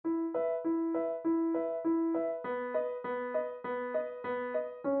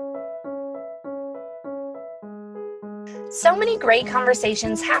So many great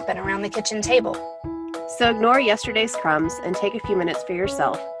conversations happen around the kitchen table. So ignore yesterday's crumbs and take a few minutes for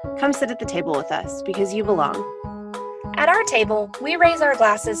yourself. Come sit at the table with us because you belong. At our table, we raise our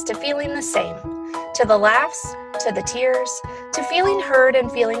glasses to feeling the same, to the laughs, to the tears, to feeling heard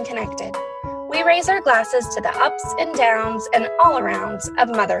and feeling connected. We raise our glasses to the ups and downs and all-arounds of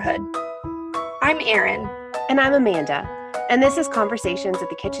motherhood. I'm Erin. And I'm Amanda. And this is Conversations at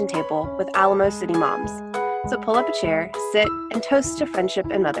the Kitchen Table with Alamo City Moms. So pull up a chair, sit, and toast to friendship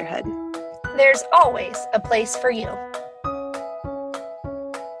and motherhood. There's always a place for you.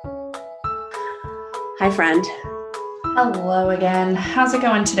 Hi, friend. Hello again. How's it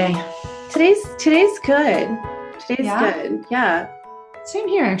going today? Today's good. Good. Yeah. Same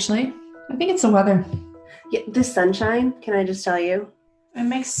here, actually. I think it's the weather. Yeah, the sunshine, can I just tell you? It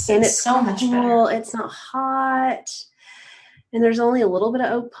makes and it it's so much cool. better. It's not hot. And there's only a little bit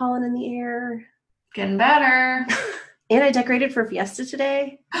of oak pollen in the air. Getting better. And I decorated for Fiesta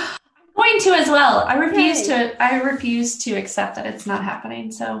today. I'm going to as well. I refuse to accept that it's not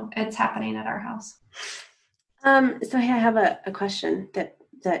happening. So it's happening at our house. So I have a question that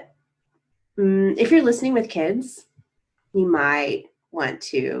if you're listening with kids, you might want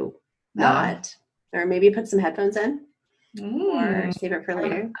to not, or maybe put some headphones in or save it for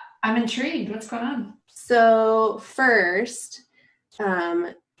later. I'm intrigued. What's going on? So first,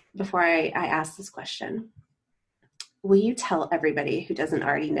 before I ask this question, will you tell everybody who doesn't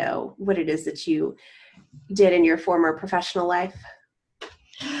already know what it is that you did in your former professional life?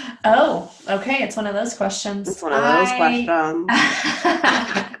 Oh, okay. It's one of those questions. It's one of those questions.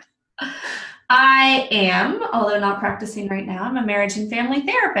 I am, although not practicing right now, I'm a marriage and family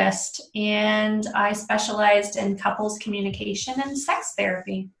therapist, and I specialized in couples communication and sex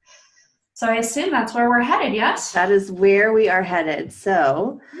therapy. So I assume that's where we're headed, yes? That is where we are headed.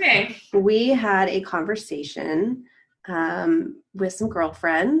 So okay. We had a conversation with some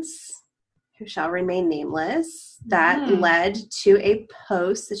girlfriends who shall remain nameless that led to a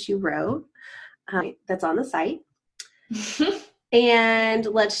post that you wrote that's on the site. And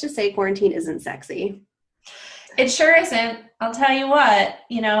let's just say quarantine isn't sexy. It sure isn't. I'll tell you what,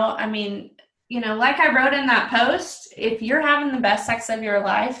 like I wrote in that post, if you're having the best sex of your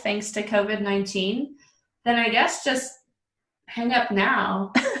life thanks to COVID-19, then I guess just hang up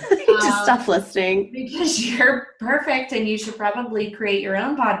now. Just stop listening. Because you're perfect and you should probably create your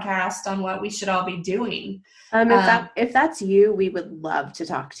own podcast on what we should all be doing. If that's you, we would love to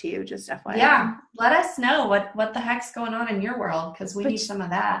talk to you, just FYI. Yeah, let us know what the heck's going on in your world, because we need some of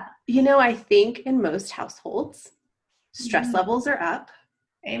that. I think in most households, stress levels are up.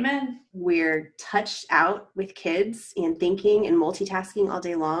 Amen. We're touched out with kids and thinking and multitasking all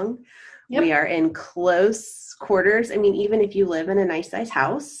day long. Yep. We are in close quarters. I mean, even if you live in a nice size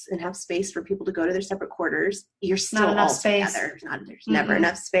house and have space for people to go to their separate quarters, you're still all together. There's never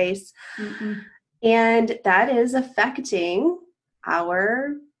enough space. Mm-mm. And that is affecting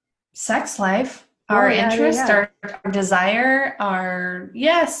our sex life, our interest, our desire,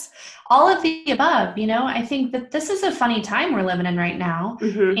 all of the above. I think that this is a funny time we're living in right now.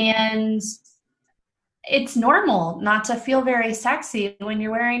 Mm-hmm. And it's normal not to feel very sexy when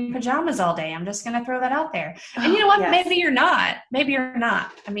you're wearing pajamas all day. I'm just going to throw that out there. And you know what? Yes. Maybe you're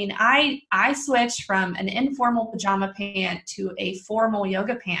not. I mean, I switched from an informal pajama pant to a formal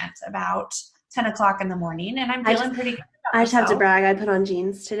yoga pant about 10 o'clock in the morning, and I'm feeling pretty good about I just have to brag. I put on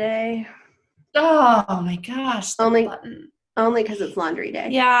jeans today. Oh my gosh. Only because it's laundry day.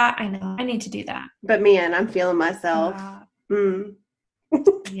 Yeah, I know. I need to do that. But man, I'm feeling myself.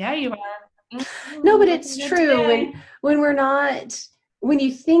 Yeah, you are. No, but it's true. When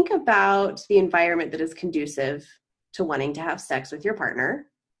you think about the environment that is conducive to wanting to have sex with your partner,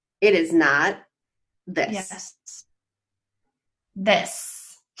 it is not this. Yes. This.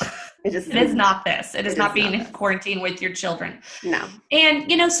 It is not this. It is not being in quarantine with your children. No.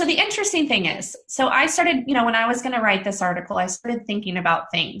 And, so the interesting thing is, so I started, when I was going to write this article, I started thinking about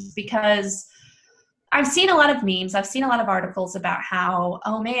things because I've seen a lot of memes. I've seen a lot of articles about how,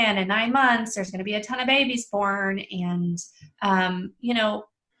 oh man, in 9 months, there's going to be a ton of babies born. And,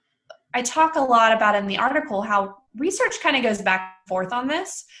 I talk a lot about in the article how research kind of goes back and forth on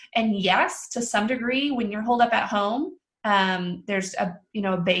this. And yes, to some degree, when you're holed up at home, there's a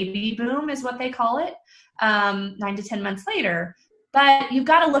baby boom is what they call it, 9 to 10 months later. But you've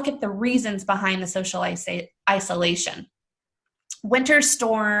got to look at the reasons behind the social isolation. Winter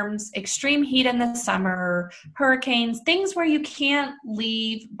storms, extreme heat in the summer, hurricanes, things where you can't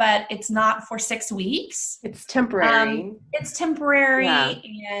leave, but it's not for 6 weeks. It's temporary. Yeah.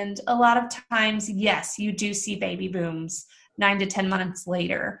 And a lot of times, yes, you do see baby booms 9 to 10 months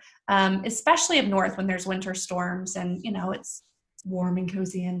later, especially up north when there's winter storms and, it's warm and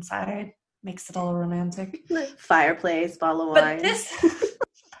cozy inside. Makes it all romantic. Fireplace, bottle of wine.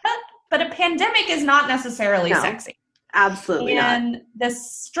 But a pandemic is not necessarily sexy. Absolutely not. And the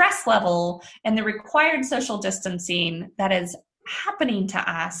stress level and the required social distancing that is happening to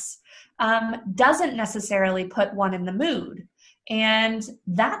us doesn't necessarily put one in the mood. And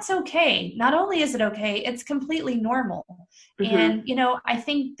that's okay. Not only is it okay, it's completely normal. Mm-hmm. And, I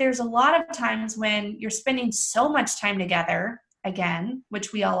think there's a lot of times when you're spending so much time together, again,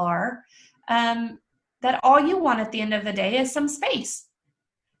 which we all are, that all you want at the end of the day is some space.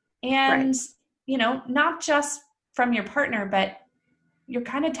 And, not just from your partner, but you're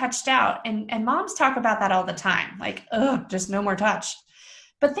kind of touched out. And moms talk about that all the time. Like, just no more touch.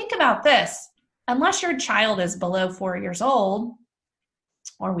 But think about this. Unless your child is below 4 years old,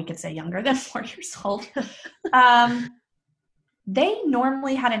 or we could say younger than 4 years old, they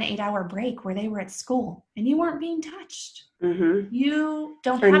normally had an 8-hour break where they were at school and you weren't being touched. Mm-hmm. You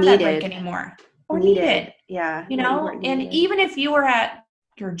don't have that break anymore. Or needed. Yeah. And even if you were at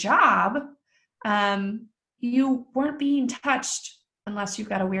your job, you weren't being touched unless you've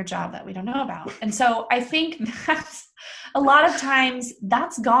got a weird job that we don't know about. And so I think that's a lot of times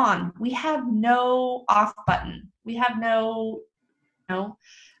that's gone. We have no off button. We have no,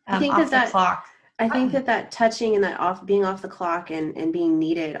 I think off the clock. I think that touching and that being off the clock and being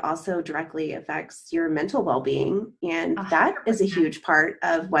needed also directly affects your mental well-being. And 100%. That is a huge part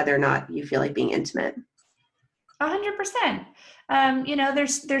of whether or not you feel like being intimate. 100%.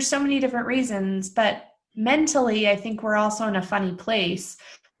 There's so many different reasons, but mentally, I think we're also in a funny place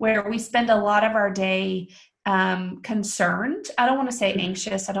where we spend a lot of our day concerned. I don't want to say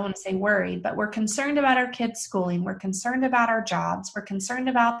anxious. I don't want to say worried, but we're concerned about our kids' schooling. We're concerned about our jobs. We're concerned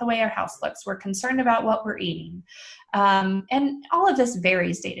about the way our house looks. We're concerned about what we're eating. And all of this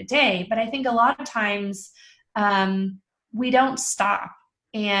varies day to day, but I think a lot of times we don't stop.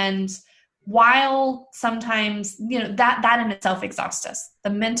 And while sometimes, that in itself exhausts us, the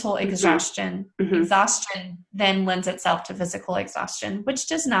mental exhaustion, exhaustion then lends itself to physical exhaustion, which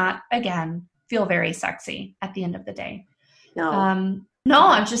does not, again, feel very sexy at the end of the day. No, I'm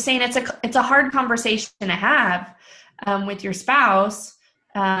just saying it's a hard conversation to have with your spouse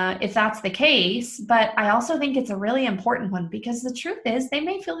if that's the case. But I also think it's a really important one because the truth is they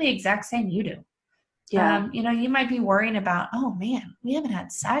may feel the exact same you do. Yeah. You might be worrying about, oh man, we haven't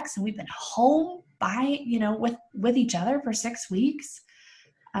had sex and we've been home with each other for 6 weeks.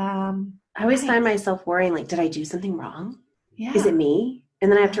 I always find myself worrying, like, did I do something wrong? Yeah. Is it me? And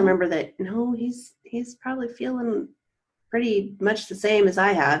then I have to remember that, no, he's probably feeling pretty much the same as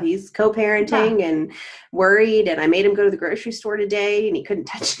I have. He's co-parenting and worried, and I made him go to the grocery store today and he couldn't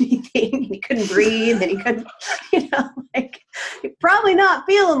touch anything and he couldn't breathe and he couldn't, he's probably not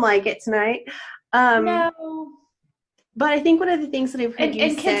feeling like it tonight. No. But I think one of the things that I've heard you say.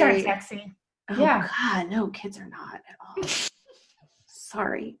 And kids aren't sexy. Oh, God, no, kids are not at all.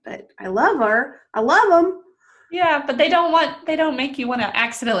 Sorry, but I love her. I love them. Yeah, but they don't make you want to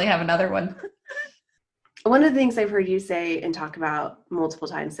accidentally have another one. One of the things I've heard you say and talk about multiple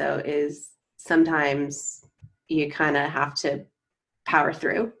times, though, is sometimes you kind of have to power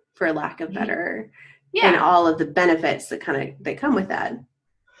through, for lack of better, and all of the benefits that come with that.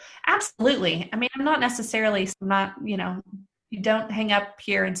 Absolutely. I mean, I'm not, you don't hang up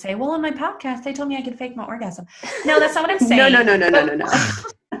here and say, well, on my podcast, they told me I could fake my orgasm. No, that's not what I'm saying. No.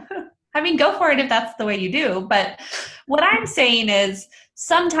 I mean, go for it if that's the way you do. But what I'm saying is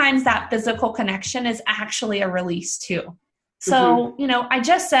sometimes that physical connection is actually a release too. So, I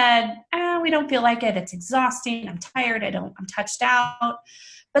just said, we don't feel like it. It's exhausting. I'm tired. I'm touched out.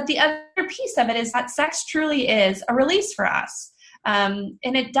 But the other piece of it is that sex truly is a release for us. And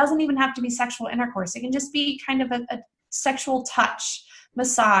it doesn't even have to be sexual intercourse. It can just be kind of a sexual touch,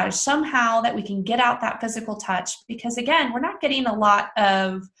 massage, somehow that we can get out that physical touch. Because again, we're not getting a lot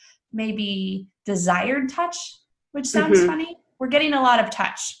of maybe desired touch, which sounds funny. We're getting a lot of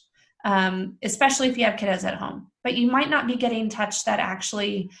touch, especially if you have kiddos at home. But you might not be getting touch that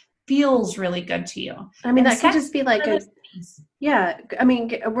actually feels really good to you. I mean, that could just be like we're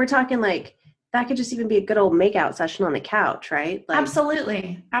talking like that could just even be a good old makeout session on the couch, right? Like,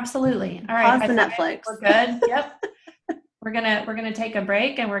 absolutely. All right. Pause the Netflix. We're good. Yep. We're gonna take a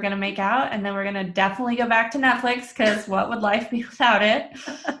break and we're gonna make out, and then we're gonna definitely go back to Netflix because what would life be without it?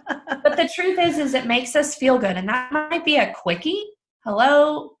 But the truth is it makes us feel good, and that might be a quickie.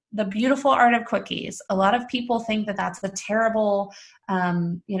 Hello, the beautiful art of quickies. A lot of people think that that's a terrible,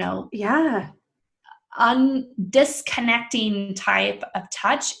 disconnecting type of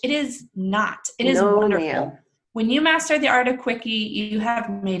touch. It is not. It is wonderful. when you master the art of quickie, you have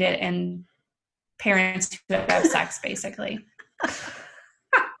made it in parents who have sex, basically.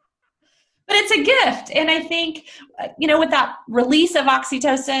 But it's a gift. And I think, with that release of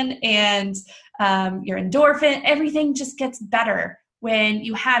oxytocin and your endorphin, everything just gets better when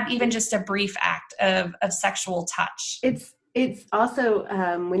you have even just a brief act of sexual touch. It's also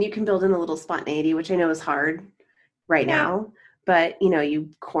when you can build in a little spontaneity, which I know is hard right now, but you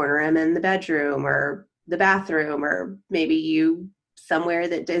corner them in the bedroom or the bathroom, or maybe you somewhere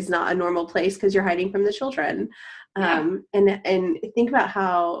that is not a normal place because you're hiding from the children. And think about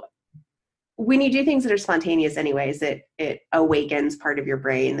how when you do things that are spontaneous anyways, it awakens part of your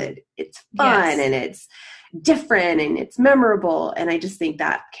brain that it's fun and it's different and it's memorable. And I just think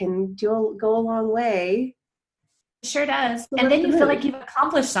that can go a long way. It sure does. And then you feel like you've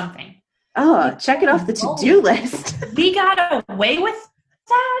accomplished something. Oh, check it off the to-do list. We got away with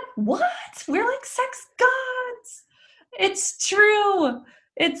that? What? We're like sex gods. It's true.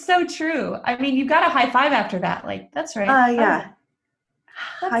 It's so true. I mean, you got a high five after that. Like, that's right. Yeah.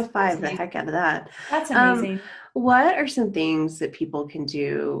 High five the heck out of that. That's amazing. What are some things that people can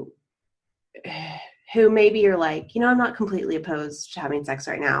do who maybe you're like, I'm not completely opposed to having sex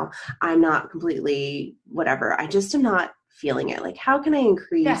right now. I'm not completely whatever. I just am not feeling it. Like, how can I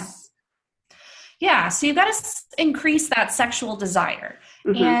increase? Yeah. So you've got to increase that sexual desire.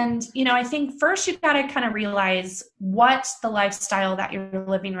 Mm-hmm. And, I think first you've got to kind of realize what the lifestyle that you're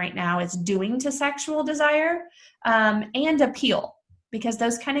living right now is doing to sexual desire and appeal. Because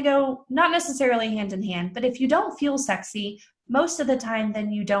those kind of go not necessarily hand in hand, but if you don't feel sexy, most of the time,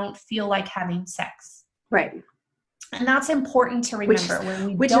 then you don't feel like having sex. Right. And that's important to remember.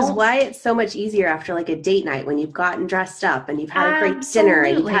 Which is why it's so much easier after like a date night when you've gotten dressed up and you've had a great dinner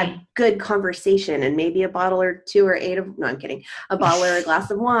and you've had good conversation and maybe a bottle or two or a bottle or a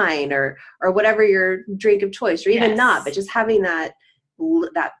glass of wine or whatever your drink of choice, or even not, but just having that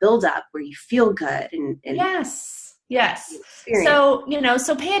build up where you feel good and yes. So,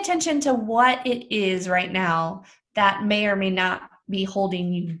 so pay attention to what it is right now that may or may not be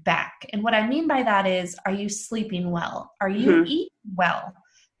holding you back. And what I mean by that is, are you sleeping well? Are you eating well?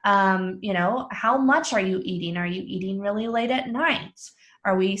 How much are you eating? Are you eating really late at night?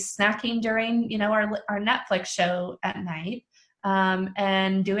 Are we snacking during, our Netflix show at night?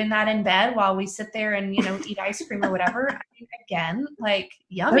 And doing that in bed while we sit there and, eat ice cream or whatever. I mean, again, like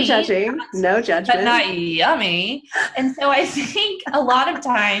yummy. No judgment. But not yummy. And so I think a lot of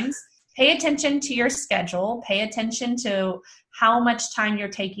times pay attention to your schedule, pay attention to how much time you're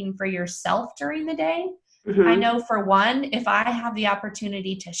taking for yourself during the day. Mm-hmm. I know for one, if I have the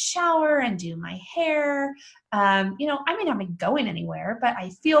opportunity to shower and do my hair, I may not be going anywhere, but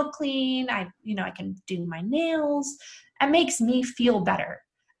I feel clean. I can do my nails. It makes me feel better.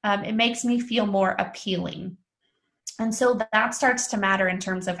 It makes me feel more appealing. And so that starts to matter in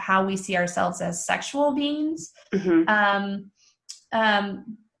terms of how we see ourselves as sexual beings. Mm-hmm.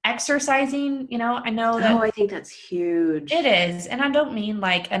 Exercising, I know that. Oh, I think that's huge. It is. And I don't mean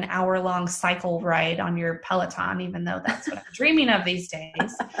like an hour-long cycle ride on your Peloton, even though that's what I'm dreaming of these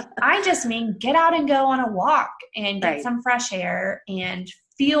days. I just mean get out and go on a walk and get some fresh air and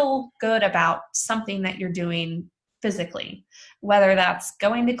feel good about something that you're doing physically, whether that's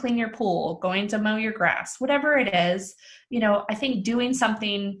going to clean your pool, going to mow your grass, whatever it is. I think doing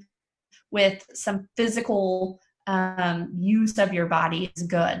something with some physical use of your body is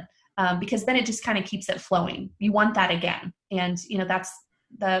good, because then it just kind of keeps it flowing. You want that again. And, that's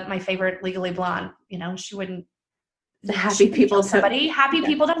my favorite Legally Blonde, she wouldn't. Happy people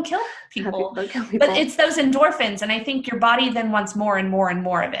people don't kill people. But it's those endorphins. And I think your body then wants more and more and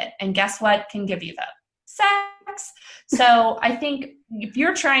more of it. And guess what can give you that? Sex. So I think if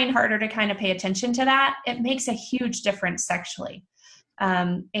you're trying harder to kind of pay attention to that, it makes a huge difference sexually.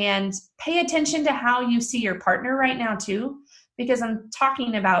 And pay attention to how you see your partner right now too, because I'm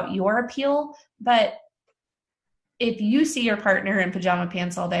talking about your appeal, but if you see your partner in pajama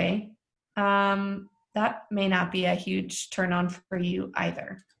pants all day, that may not be a huge turn on for you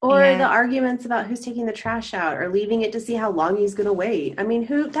either. Or the arguments about who's taking the trash out or leaving it to see how long he's going to wait. I mean,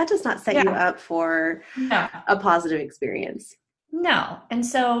 that does not set you up for a positive experience. No. And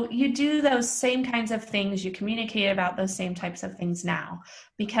so you do those same kinds of things. You communicate about those same types of things now,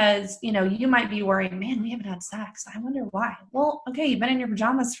 because, you might be worrying, man, we haven't had sex. I wonder why. Well, okay. You've been in your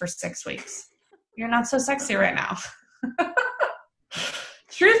pajamas for 6 weeks. You're not so sexy right now.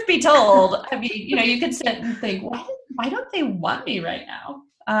 Truth be told, I mean, you could sit and think, why don't they want me right now?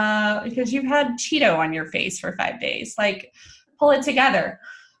 Because you've had Cheeto on your face for 5 days. Like, pull it together.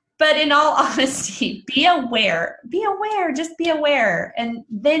 But in all honesty, be aware, just be aware. And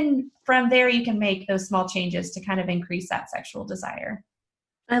then from there, you can make those small changes to kind of increase that sexual desire.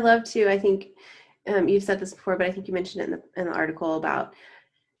 I love to, I think you've said this before, but I think you mentioned it in the article about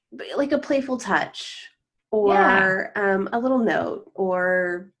like a playful touch or a little note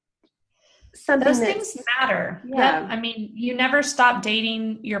or something. Those things matter. Yeah. Yep. I mean, you never stop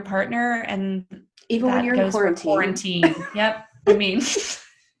dating your partner, and even when you're in quarantine. Yep. I mean,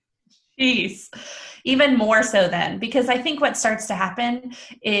 geez, even more so then, because I think what starts to happen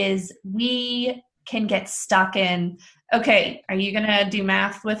is we can get stuck in, okay, are you going to do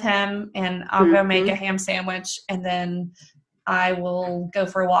math with him? And I'll go make a ham sandwich, and then I will go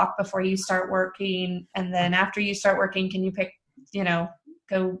for a walk before you start working. And then after you start working, can you pick,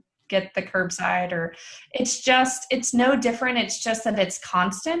 go get the curbside? Or it's no different. It's just that it's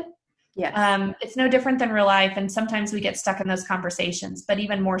constant. Yeah. It's no different than real life. And sometimes we get stuck in those conversations, but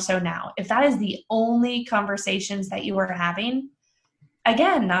even more so now, if that is the only conversations that you are having,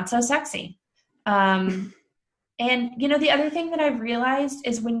 again, not so sexy. And the other thing that I've realized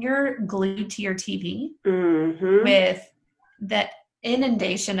is when you're glued to your TV with that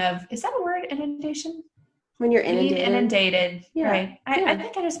inundation of, is that a word, inundation? When you're inundated. Yeah. Right. I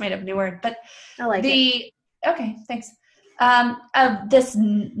think I just made up a new word, but I like it. Okay, thanks. Of this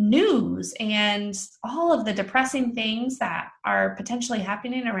news and all of the depressing things that are potentially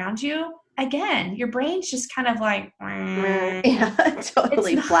happening around you, again, your brain's just kind of like, yeah,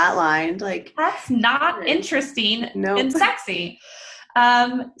 totally flatlined. Like, that's not interesting and sexy.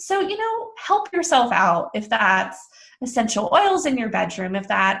 So, help yourself out. If that's essential oils in your bedroom, if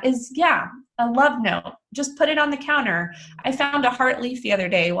that is, a love note, just put it on the counter. I found a heart leaf the other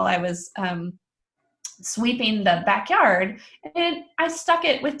day while I was, sweeping the backyard, and I stuck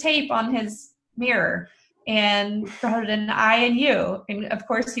it with tape on his mirror and wrote an I and you. And of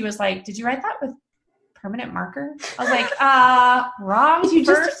course he was like, did you write that with permanent marker? I was like, wrong. Did you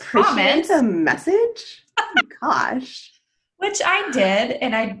first just appreciate comment. the message? Oh my gosh. Which I did,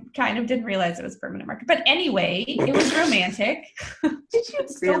 and I kind of didn't realize it was permanent marker. But anyway, it was romantic. Did you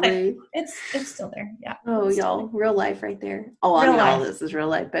really? It's still there. Yeah. Oh, y'all, real life right there. Oh, I mean, all this is real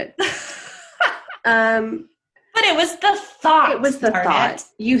life, but but it was the thought. It was the thought.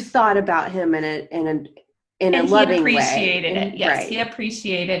 You thought about him in a loving way. He appreciated it. Yes, right. He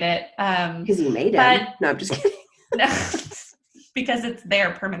appreciated it. Because he made him. No, I'm just kidding. No, because it's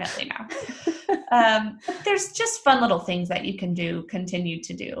there permanently now. There's just fun little things that you can do, continue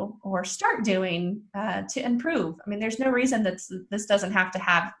to do, or start doing to improve. I mean, there's no reason that this doesn't have to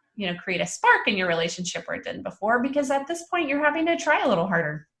have, create a spark in your relationship where it didn't before, because at this point you're having to try a little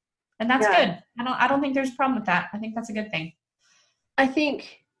harder. And that's good. I don't think there's a problem with that. I think that's a good thing. I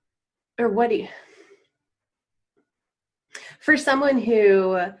think, for someone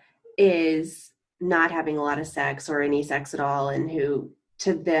who is not having a lot of sex or any sex at all, and who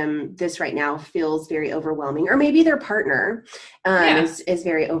to them this right now feels very overwhelming, or maybe their partner is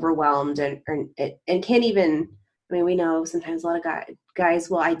very overwhelmed and can't even, I mean, we know sometimes a lot of guys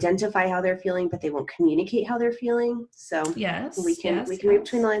will identify how they're feeling, but they won't communicate how they're feeling. So we can read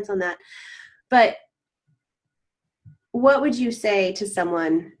between the lines on that. But what would you say to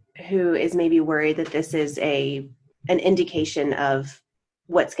someone who is maybe worried that this is an indication of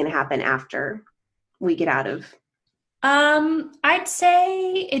what's going to happen after we get out of? I'd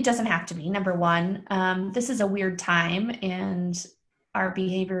say it doesn't have to be. Number one, this is a weird time, and our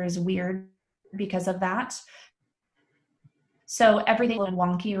behavior is weird because of that. So everything is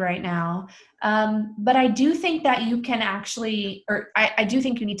wonky right now. But I do think that you can actually, I do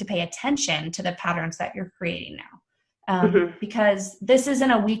think you need to pay attention to the patterns that you're creating now. Because this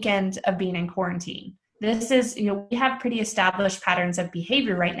isn't a weekend of being in quarantine. This is, we have pretty established patterns of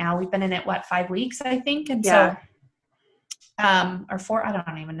behavior right now. We've been in it, 5 weeks, I think? And so, or 4, I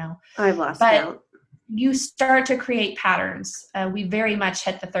don't even know. I've lost count. You start to create patterns. We very much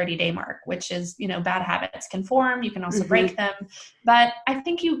hit the 30-day mark, which is, bad habits can form. You can also break them. But I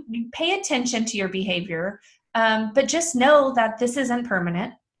think you pay attention to your behavior, but just know that this isn't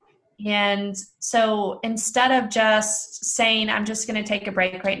permanent. And so instead of just saying, I'm just going to take a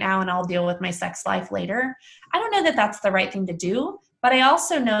break right now and I'll deal with my sex life later, I don't know that that's the right thing to do. But I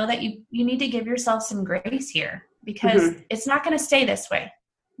also know that you need to give yourself some grace here, because it's not going to stay this way.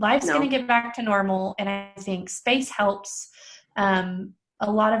 Life's going to get back to normal, and I think space helps a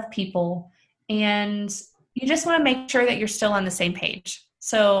lot of people, and you just want to make sure that you're still on the same page.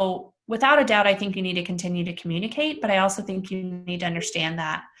 So without a doubt, I think you need to continue to communicate, but I also think you need to understand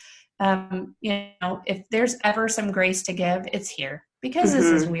that, if there's ever some grace to give, it's here, because this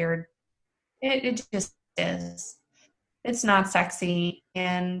is weird. It just is. It's not sexy,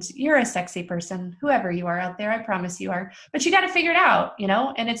 and you're a sexy person, whoever you are out there. I promise you are, but you got to figure it out,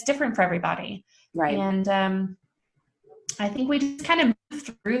 and it's different for everybody. Right. And I think we just kind of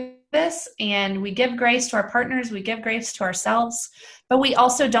move through this, and we give grace to our partners, we give grace to ourselves, but we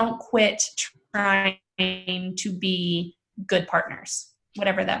also don't quit trying to be good partners,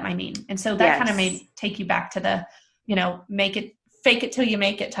 whatever that might mean. And so that kind of may take you back to the, fake it till you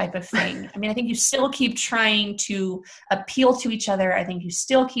make it type of thing. I mean, I think you still keep trying to appeal to each other. I think you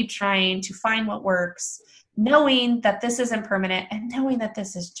still keep trying to find what works, knowing that this isn't permanent and knowing that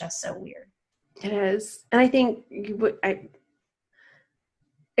this is just so weird. It is. And I think it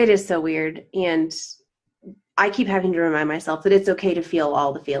is so weird. And I keep having to remind myself that it's okay to feel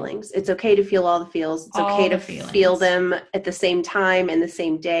all the feelings. It's okay to feel all the feels. It's okay to feel them at the same time, in the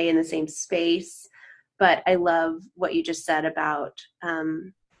same day, in the same space. But I love what you just said about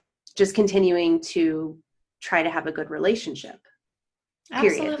just continuing to try to have a good relationship.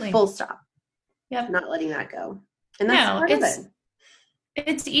 Period. Absolutely. Full stop. Yep. Not letting that go. And that's part of it.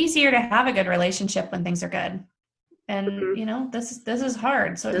 It's easier to have a good relationship when things are good. And, this is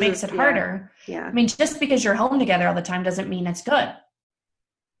hard. So it makes it harder. Yeah. I mean, just because you're home together all the time doesn't mean it's good.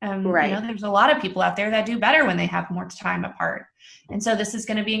 Right. There's a lot of people out there that do better when they have more time apart. And so this is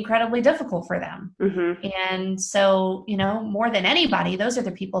going to be incredibly difficult for them. Mm-hmm. And so, more than anybody, those are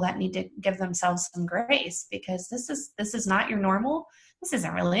the people that need to give themselves some grace, because this is not your normal. This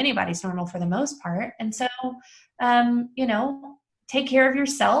isn't really anybody's normal for the most part. And so, take care of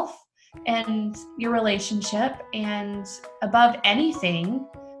yourself and your relationship, and above anything,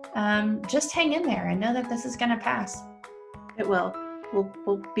 just hang in there and know that this is going to pass. It will.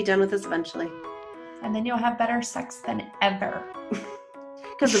 We'll be done with this eventually. And then you'll have better sex than ever.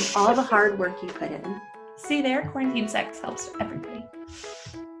 Because of all the hard work you put in. See there, quarantine sex helps everybody.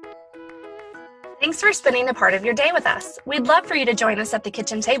 Thanks for spending a part of your day with us. We'd love for you to join us at the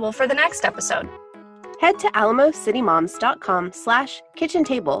kitchen table for the next episode. Head to alamocitymoms.com/kitchen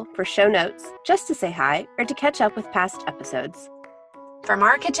table for show notes, just to say hi, or to catch up with past episodes. From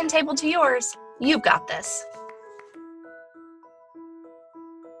our kitchen table to yours, you've got this.